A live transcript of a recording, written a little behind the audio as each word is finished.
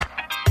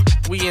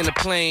We in the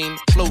plane,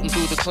 floating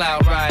through the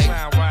cloud ride.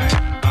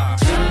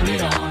 Turn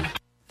it on.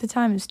 The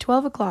time is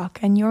 12 o'clock,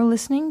 and you're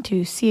listening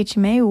to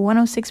CHMA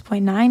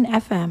 106.9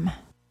 FM.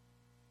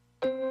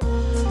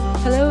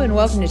 Hello and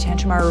welcome to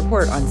Tantramar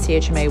Report on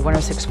CHMA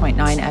 106.9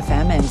 FM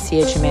and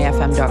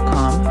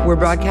CHMAFM.com. We're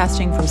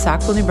broadcasting from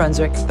Sackville, New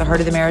Brunswick, the heart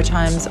of the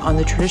Maritimes, on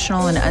the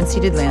traditional and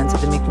unceded lands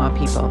of the Mi'kmaq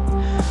people.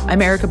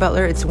 I'm Erica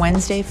Butler. It's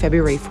Wednesday,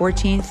 February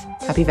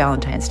 14th. Happy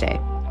Valentine's Day.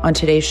 On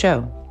today's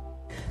show,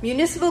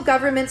 municipal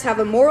governments have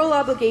a moral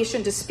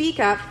obligation to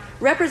speak up,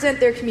 represent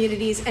their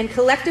communities, and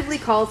collectively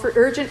call for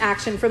urgent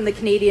action from the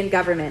Canadian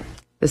government.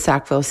 the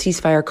Sackville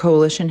Ceasefire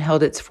Coalition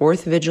held its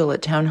fourth vigil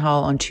at Town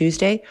Hall on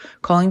Tuesday,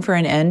 calling for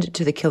an end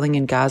to the killing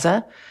in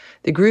Gaza.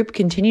 The group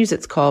continues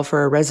its call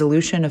for a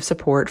resolution of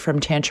support from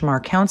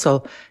Tantramar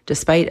Council,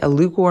 despite a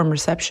lukewarm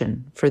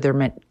reception for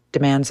their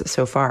demands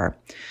so far.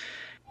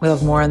 We'll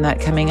have more on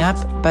that coming up,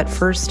 but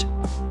first,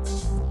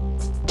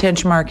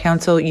 Tantramar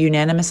Council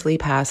unanimously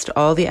passed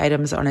all the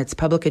items on its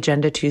public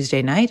agenda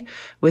Tuesday night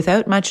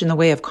without much in the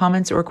way of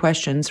comments or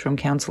questions from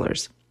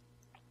councillors.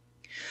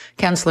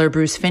 Councillor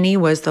Bruce Finney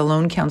was the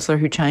lone councillor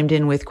who chimed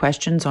in with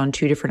questions on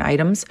two different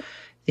items: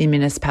 the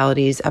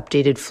municipality's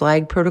updated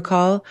flag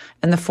protocol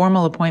and the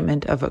formal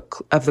appointment of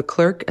the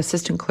clerk,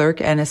 assistant clerk,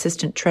 and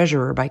assistant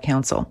treasurer by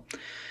council.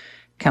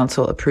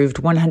 Council approved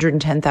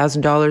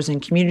 $110,000 in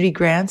community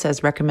grants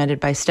as recommended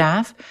by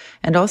staff,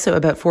 and also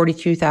about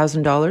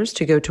 $42,000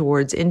 to go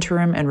towards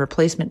interim and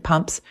replacement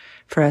pumps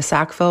for a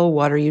Sackville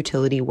water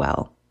utility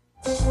well.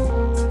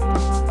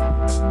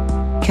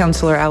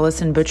 Councillor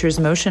Alison Butcher's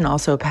motion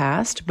also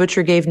passed.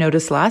 Butcher gave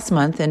notice last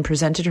month and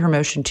presented her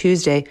motion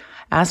Tuesday,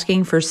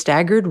 asking for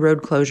staggered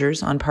road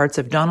closures on parts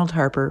of Donald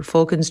Harper,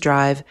 Fulkins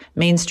Drive,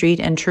 Main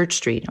Street, and Church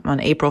Street on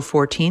April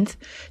 14th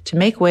to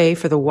make way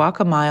for the Walk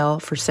a Mile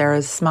for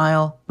Sarah's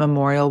Smile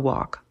Memorial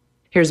Walk.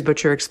 Here's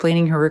Butcher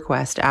explaining her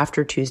request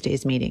after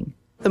Tuesday's meeting.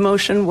 The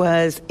motion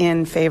was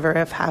in favor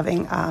of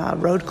having a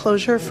road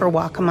closure for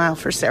Walk a Mile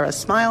for Sarah's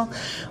Smile,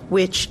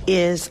 which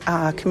is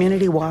a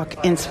community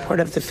walk in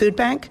support of the food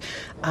bank.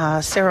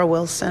 Sarah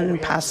Wilson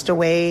passed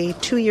away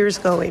 2 years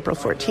ago, April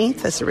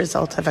 14th, as a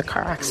result of a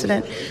car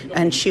accident,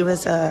 and she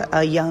was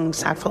a young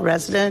Sackville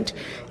resident,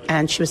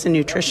 and she was a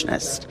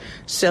nutritionist.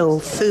 So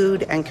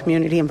food and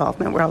community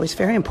involvement were always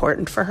very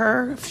important for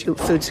her,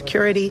 food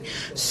security.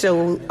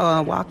 So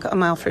Walk a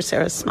Mile for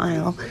Sarah's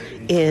Smile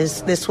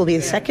this will be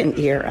the second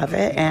year of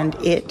it, and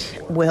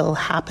it will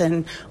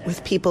happen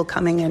with people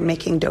coming and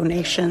making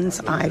donations,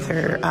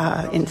 either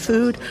in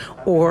food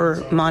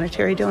or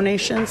monetary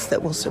donations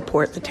that will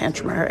support the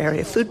Tantramar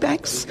area food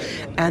banks.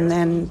 And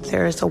then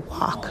there is a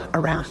walk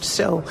around.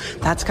 So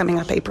that's coming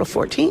up April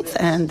 14th,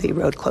 and the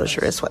road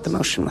closure is what the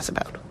motion was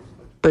about.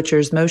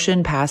 Butcher's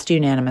motion passed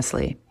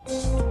unanimously.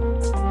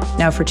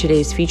 Now for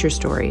today's feature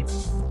story.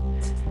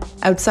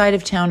 Outside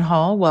of Town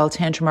Hall, while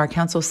Tantramar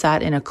Council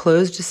sat in a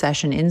closed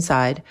session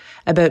inside,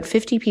 about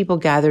 50 people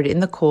gathered in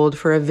the cold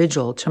for a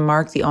vigil to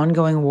mark the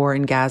ongoing war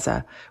in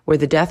Gaza, where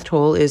the death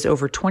toll is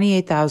over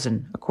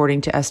 28,000,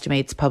 according to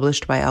estimates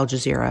published by Al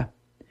Jazeera.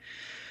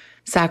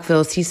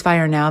 Sackville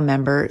Ceasefire Now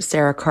member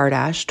Sarah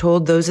Kardash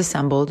told those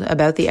assembled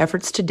about the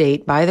efforts to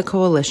date by the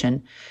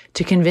coalition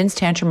to convince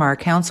Tantramar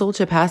Council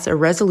to pass a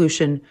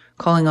resolution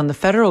calling on the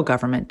federal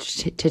government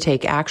to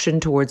take action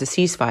towards a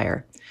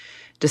ceasefire.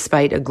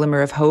 Despite a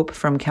glimmer of hope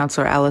from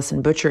Councillor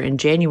Alison Butcher in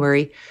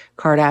January,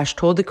 Kardash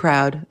told the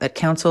crowd that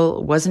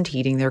Council wasn't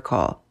heeding their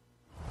call.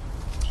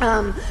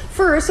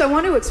 First, I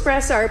want to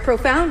express our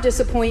profound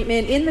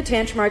disappointment in the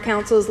Tantramar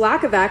Council's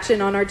lack of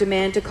action on our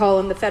demand to call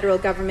on the federal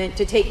government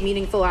to take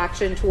meaningful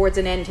action towards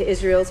an end to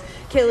Israel's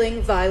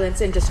killing,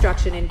 violence, and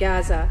destruction in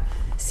Gaza.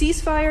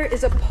 Ceasefire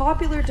is a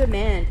popular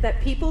demand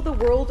that people the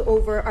world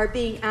over are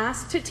being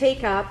asked to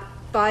take up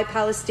by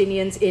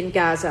Palestinians in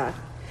Gaza.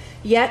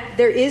 Yet,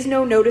 there is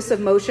no notice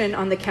of motion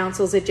on the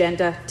Council's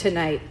agenda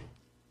tonight.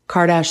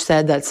 Kardash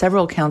said that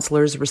several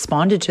councillors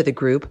responded to the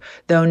group,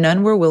 though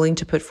none were willing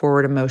to put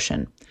forward a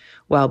motion.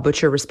 While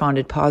Butcher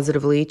responded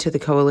positively to the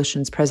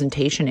coalition's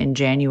presentation in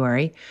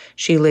January,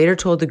 she later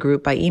told the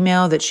group by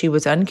email that she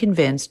was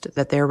unconvinced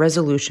that their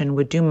resolution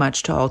would do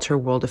much to alter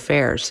world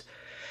affairs.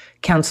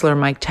 Councillor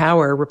Mike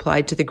Tower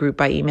replied to the group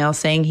by email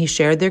saying he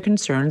shared their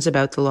concerns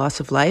about the loss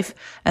of life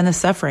and the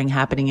suffering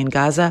happening in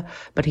Gaza,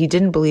 but he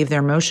didn't believe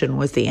their motion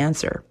was the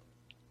answer.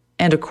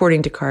 And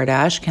according to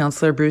Kardash,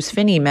 Councillor Bruce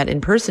Finney met in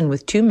person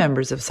with two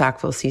members of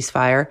Sackville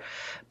Ceasefire,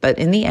 but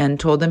in the end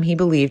told them he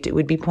believed it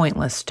would be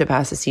pointless to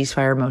pass a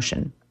ceasefire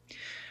motion.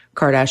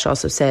 Kardash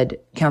also said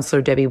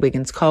Councillor Debbie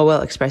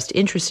Wiggins-Caldwell expressed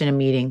interest in a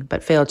meeting,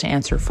 but failed to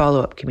answer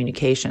follow-up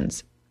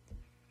communications.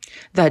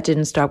 That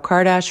didn't stop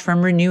Kardash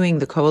from renewing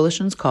the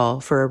coalition's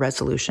call for a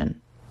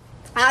resolution.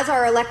 As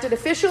our elected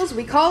officials,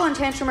 we call on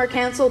Tantramar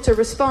Council to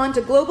respond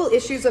to global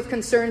issues of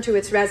concern to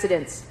its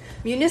residents.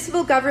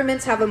 Municipal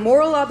governments have a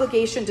moral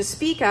obligation to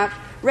speak up,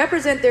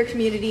 represent their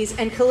communities,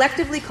 and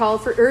collectively call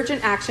for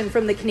urgent action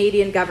from the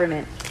Canadian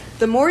government.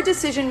 The more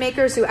decision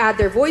makers who add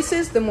their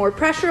voices, the more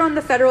pressure on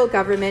the federal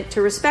government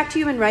to respect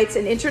human rights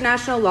and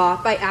international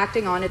law by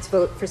acting on its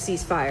vote for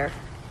ceasefire.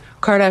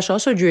 Kardash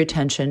also drew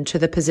attention to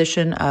the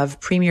position of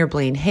Premier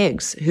Blaine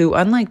Higgs, who,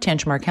 unlike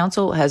Tantramar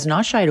Council, has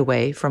not shied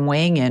away from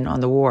weighing in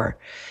on the war.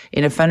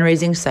 In a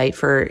fundraising site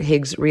for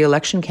Higgs'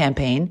 re-election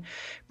campaign,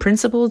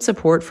 principled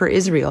support for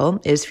Israel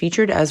is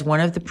featured as one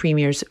of the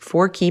Premier's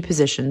 4 key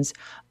positions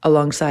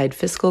alongside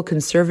fiscal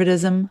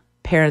conservatism,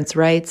 parents'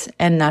 rights,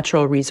 and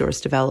natural resource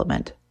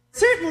development.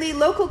 Certainly,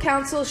 local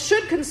councils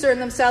should concern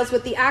themselves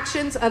with the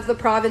actions of the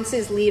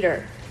province's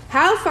leader.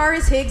 How far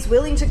is Higgs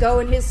willing to go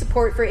in his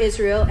support for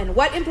Israel, and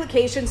what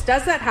implications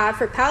does that have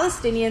for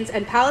Palestinians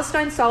and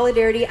Palestine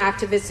solidarity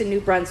activists in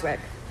New Brunswick?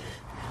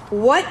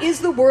 What is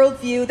the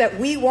worldview that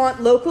we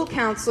want local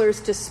councillors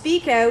to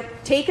speak out,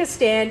 take a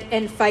stand,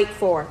 and fight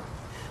for?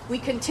 We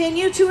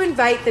continue to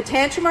invite the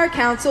Tantramar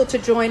Council to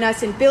join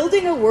us in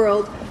building a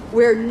world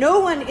where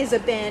no one is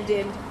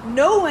abandoned,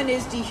 no one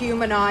is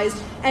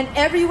dehumanized, and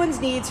everyone's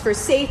needs for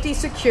safety,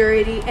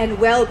 security, and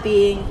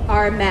well-being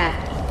are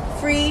met.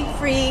 Free,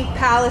 free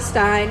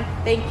Palestine.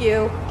 Thank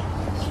you.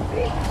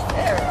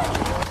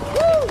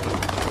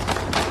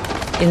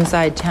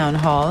 Inside Town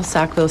Hall,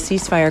 Sackville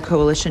Ceasefire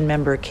Coalition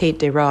member Kate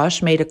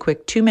Desroches made a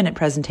quick 2-minute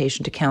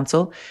presentation to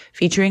Council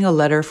featuring a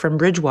letter from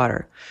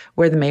Bridgewater,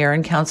 where the Mayor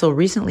and Council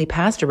recently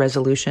passed a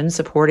resolution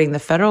supporting the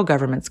federal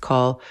government's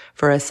call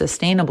for a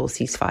sustainable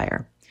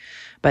ceasefire.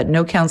 But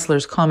no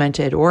councillors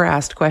commented or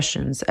asked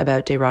questions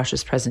about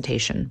Desroches'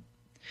 presentation.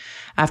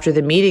 After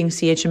the meeting,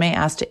 CHMA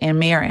asked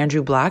Mayor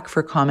Andrew Black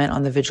for comment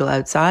on the vigil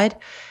outside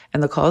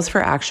and the calls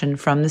for action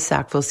from the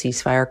Sackville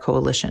Ceasefire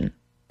Coalition.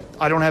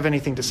 I don't have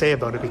anything to say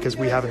about it because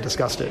we haven't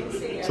discussed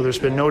it. So there's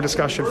been no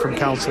discussion from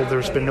council,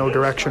 there's been no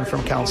direction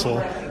from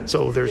council,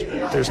 so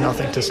there's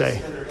nothing to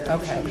say.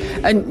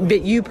 Okay.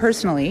 But you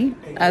personally,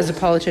 as a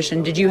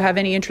politician, did you have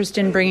any interest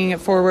in bringing it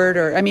forward?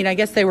 Or, I mean, I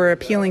guess they were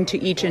appealing to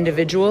each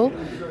individual.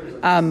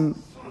 There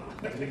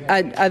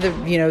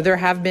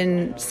have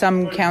been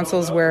some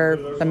councils where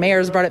the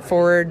mayor's brought it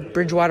forward.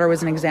 Bridgewater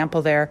was an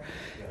example there.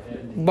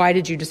 Why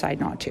did you decide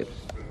not to,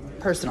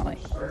 personally?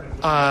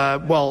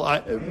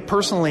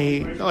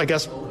 Personally, I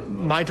guess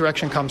my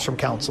direction comes from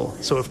council.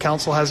 So if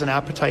council has an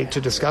appetite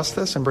to discuss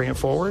this and bring it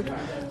forward,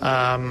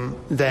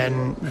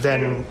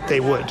 then they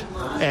would,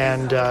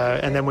 and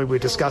then we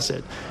would discuss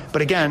it.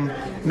 But again,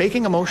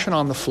 making a motion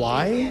on the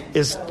fly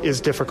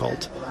is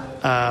difficult.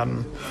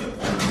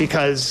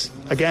 Because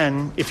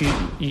again, if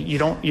you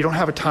don't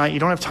have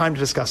time to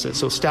discuss it.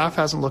 So staff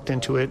hasn't looked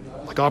into it,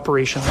 like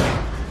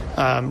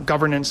operationally,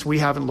 governance, we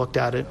haven't looked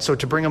at it. So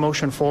to bring a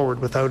motion forward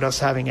without us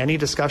having any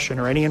discussion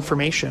or any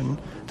information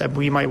that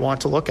we might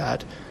want to look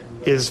at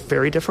is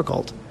very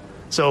difficult.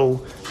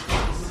 So.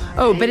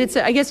 Oh, but it's,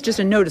 I guess, just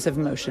a notice of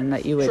motion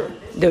that you would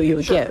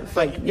give.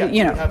 Like, yeah,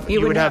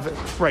 you'd have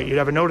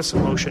a notice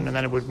of motion, and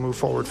then it would move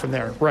forward from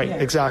there. Right, yeah.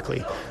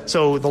 Exactly.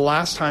 So the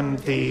last time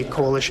the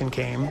coalition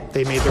came,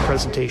 they made their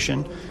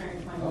presentation,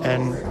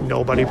 and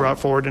nobody brought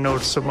forward a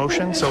notice of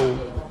motion. So,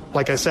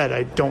 like I said,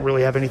 I don't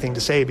really have anything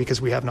to say because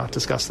we have not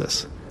discussed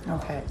this.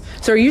 Okay.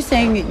 So are you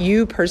saying that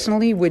you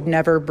personally would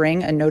never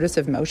bring a notice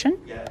of motion?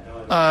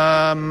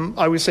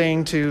 I was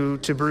saying to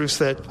Bruce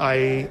that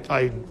I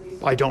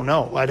don't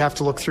know. I'd have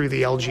to look through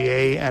the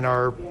LGA and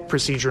our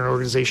procedure and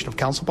organization of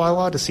council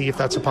bylaw to see if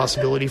that's a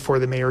possibility for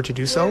the mayor to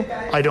do so.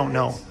 I don't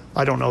know.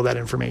 I don't know that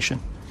information.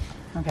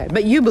 Okay,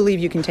 but you believe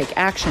you can take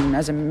action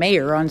as a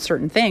mayor on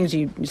certain things.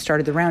 You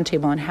started the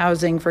roundtable on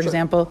housing, for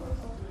example.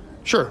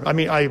 Sure. I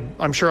mean,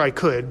 I'm sure I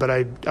could, but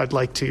I'd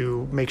like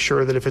to make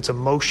sure that if it's a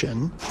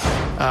motion,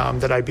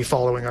 that I'd be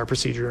following our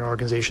procedure and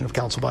organization of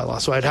council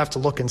bylaw. So I'd have to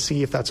look and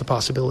see if that's a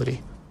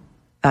possibility.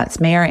 That's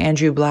Mayor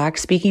Andrew Black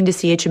speaking to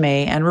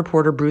CHMA and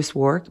reporter Bruce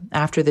Wark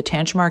after the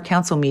Tantramar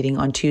Council meeting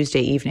on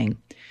Tuesday evening.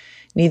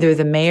 Neither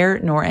the mayor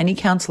nor any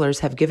councillors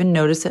have given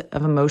notice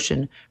of a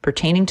motion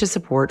pertaining to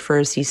support for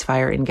a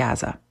ceasefire in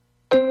Gaza.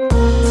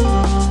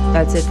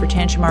 That's it for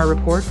Tantramar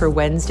Report for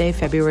Wednesday,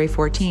 February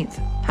 14th.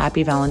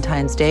 Happy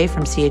Valentine's Day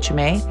from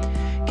CHMA.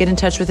 Get in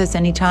touch with us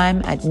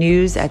anytime at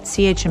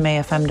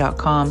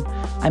news@chmafm.com.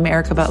 I'm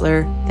Erica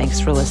Butler. Thanks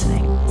for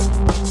listening.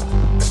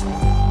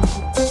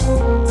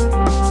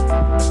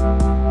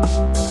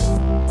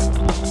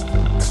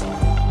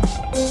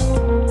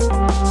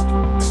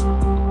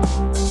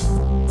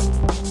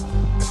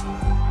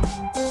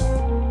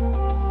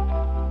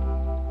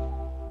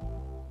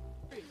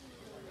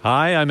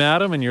 Hi, I'm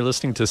Adam, and you're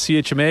listening to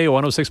CHMA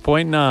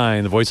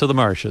 106.9, the voice of the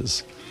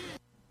marshes.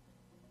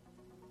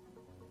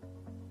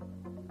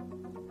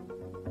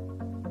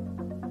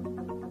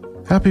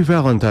 Happy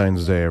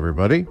Valentine's Day,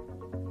 everybody.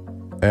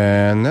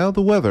 And now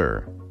the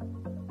weather.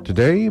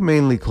 Today,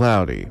 mainly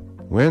cloudy.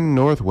 Wind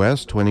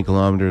northwest 20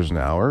 kilometers an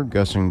hour,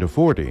 gusting to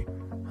 40.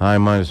 High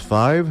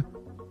 -5.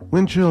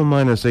 Wind chill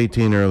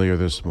 -18 earlier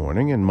this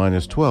morning and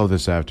 -12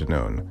 this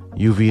afternoon.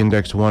 UV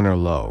index 1 or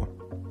low.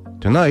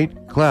 Tonight,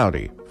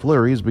 cloudy.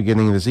 Flurries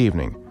beginning this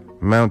evening.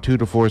 Amount 2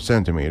 to 4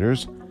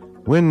 centimeters.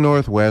 Wind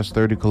northwest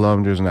 30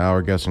 kilometers an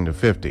hour, gusting to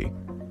 50.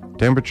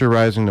 Temperature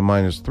rising to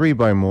 -3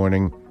 by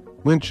morning.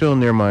 Wind chill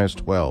near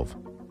 -12.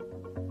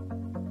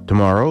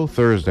 Tomorrow,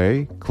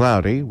 Thursday,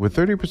 cloudy with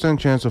 30%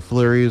 chance of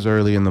flurries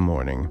early in the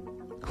morning.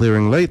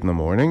 Clearing late in the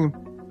morning.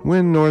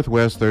 wind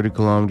northwest 30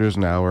 kilometers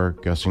an hour,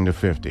 gusting to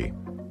 50.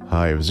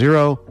 High of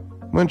 0,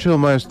 wind chill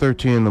minus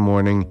 13 in the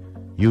morning,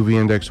 UV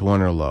index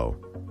 1 or low.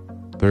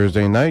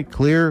 Thursday night,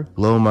 clear,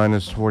 low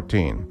minus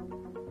 14.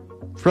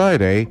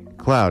 Friday,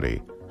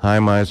 cloudy, high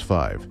minus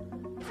 5.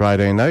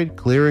 Friday night,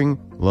 clearing,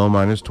 low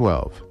minus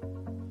 12.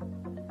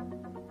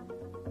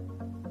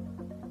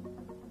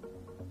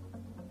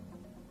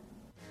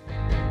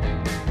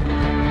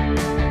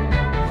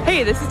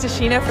 Hey, this is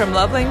Tashina from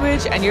Love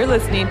Language, and you're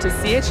listening to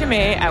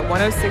CHMA at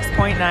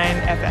 106.9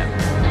 FM.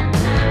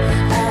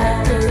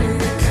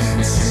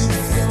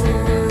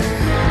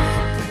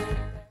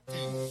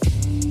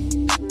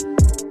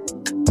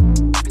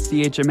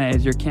 CHMA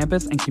is your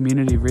campus and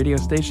community radio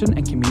station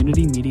and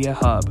community media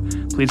hub.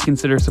 Please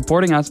consider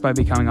supporting us by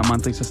becoming a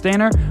monthly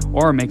sustainer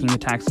or making a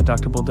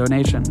tax-deductible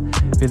donation.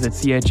 Visit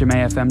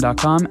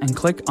chmafm.com and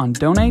click on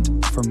Donate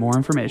for more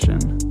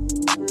information.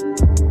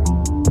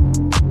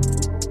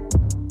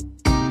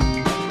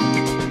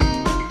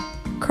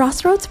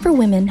 Crossroads for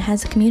Women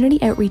has community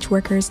outreach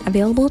workers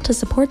available to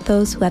support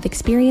those who have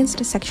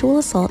experienced sexual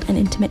assault and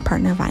intimate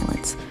partner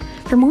violence.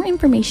 For more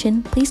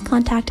information, please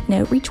contact an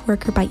outreach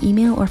worker by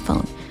email or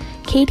phone.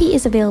 Katie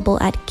is available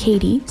at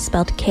Katie,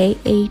 spelled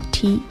Katey,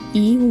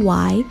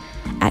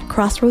 at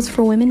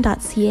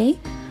crossroadsforwomen.ca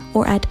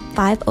or at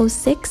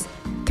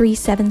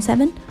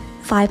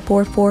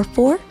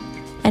 506-377-5444.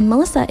 And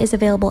Melissa is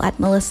available at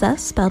Melissa,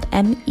 spelled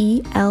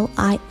Melissa,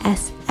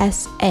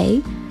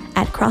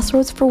 at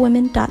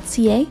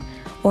crossroadsforwomen.ca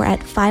or at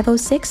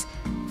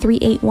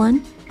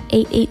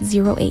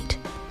 506-381-8808.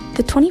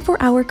 The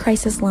 24-hour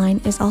crisis line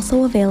is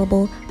also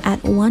available at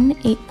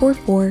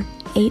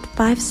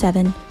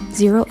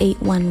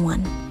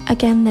 1-844-857-0811.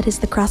 Again, that is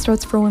the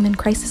Crossroads for Women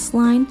crisis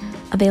line,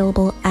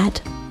 available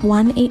at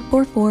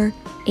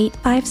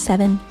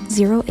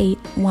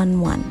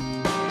 1-844-857-0811.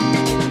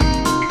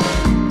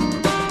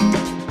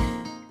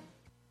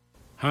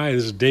 Hi,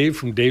 this is Dave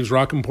from Dave's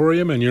Rock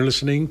Emporium, and you're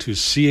listening to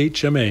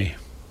CHMA.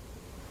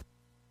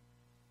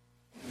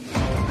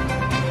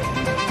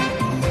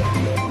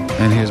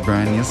 And here's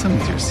Brian Nielsen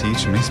with your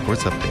CHMA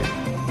Sports Update.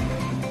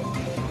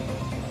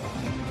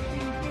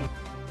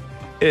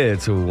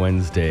 It's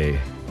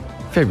Wednesday,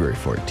 February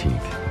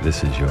 14th.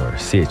 This is your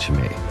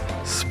CHMA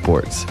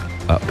Sports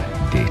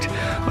Update.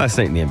 Last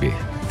night in the NBA,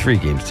 3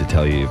 games to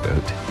tell you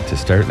about to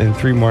start, and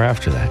 3 more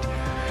after that.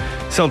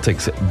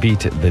 Celtics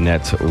beat the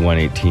Nets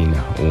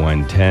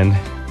 118-110.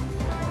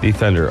 The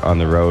Thunder on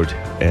the road,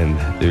 and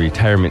the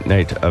retirement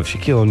night of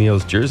Shaquille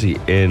O'Neal's jersey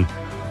in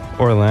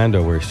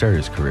Orlando, where he started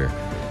his career,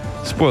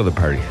 spoiled the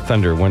party.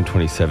 Thunder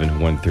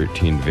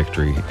 127-113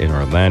 victory in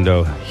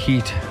Orlando.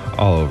 Heat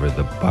all over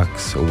the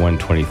Bucks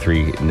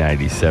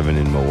 123-97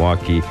 in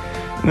Milwaukee.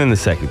 And then the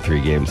second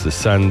 3 games, the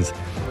Suns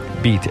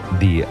beat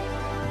the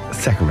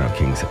Sacramento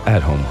Kings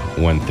at home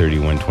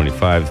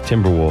 130-125.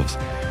 Timberwolves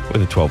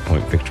with a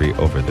 12-point victory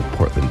over the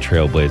Portland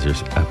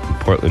Trailblazers up in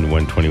Portland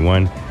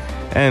 121.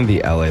 And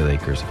the LA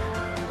Lakers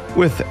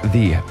with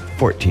the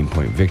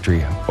 14-point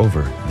victory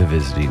over the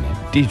visiting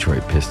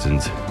Detroit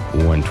Pistons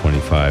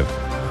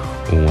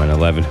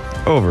 125-111.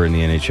 Over in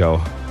the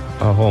NHL,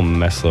 a whole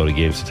mess load of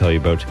games to tell you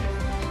about.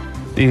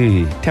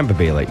 The Tampa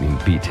Bay Lightning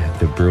beat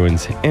the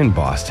Bruins in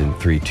Boston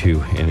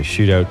 3-2 in a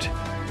shootout.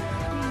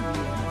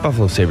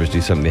 Buffalo Sabres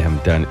do something they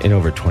haven't done in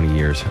over 20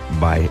 years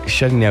by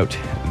shutting out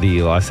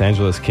the Los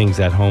Angeles Kings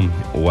at home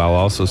while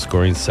also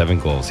scoring 7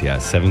 goals. Yeah,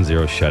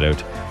 7-0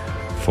 shutout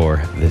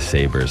for the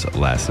Sabres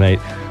last night.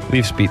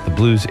 Leafs beat the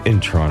Blues in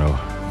Toronto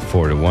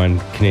 4-1.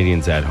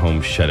 Canadians at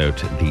home shut out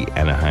the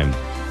Anaheim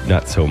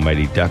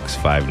not-so-mighty Ducks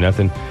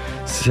 5-0.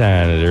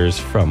 Senators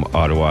from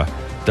Ottawa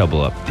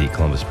double up the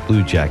Columbus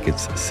Blue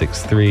Jackets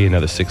 6-3.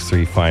 Another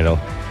 6-3 final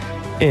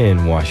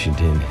in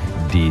Washington,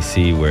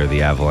 D.C., where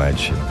the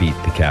Avalanche beat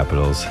the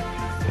Capitals.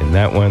 In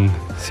that one,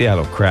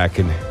 Seattle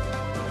Kraken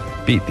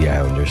beat the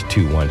Islanders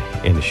 2-1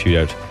 in a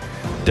shootout.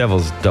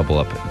 Devils double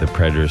up the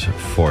Predators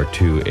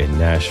 4-2 in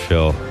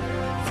Nashville.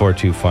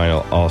 4-2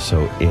 final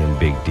also in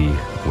Big D,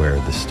 where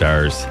the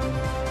Stars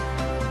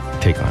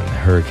take on the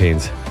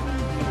Hurricanes.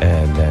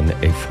 And then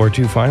a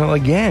 4-2 final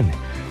again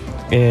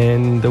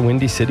in the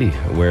Windy City,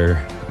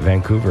 where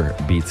Vancouver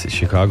beats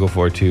Chicago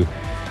 4-2.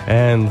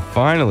 And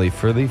finally,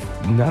 for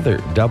another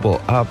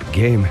double-up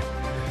game,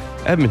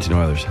 Edmonton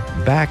Oilers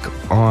back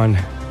on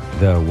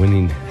the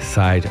winning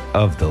side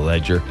of the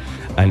ledger.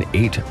 An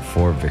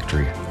 8-4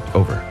 victory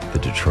over the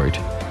Detroit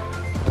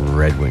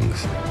Red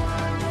Wings.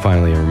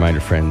 Finally, a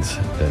reminder, friends,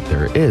 that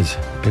there is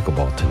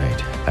pickleball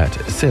tonight at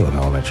Salem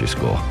Elementary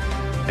School,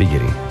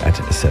 beginning at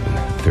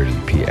 7:30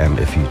 p.m.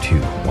 if you too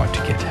want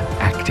to get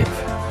active.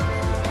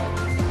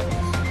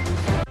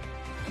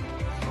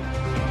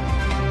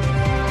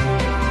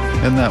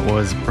 And that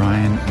was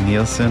Brian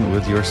Nielsen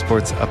with your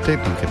sports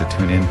update. Don't forget to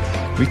tune in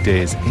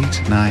weekdays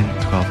 8, 9,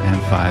 12,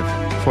 and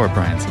 5 for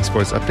Brian's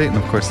sports update. And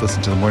of course,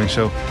 listen to the morning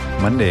show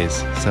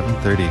Mondays,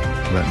 7:30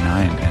 to about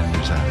 9. And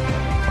there's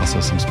also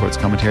some sports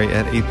commentary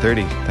at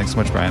 8:30. Thanks so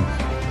much, Brian.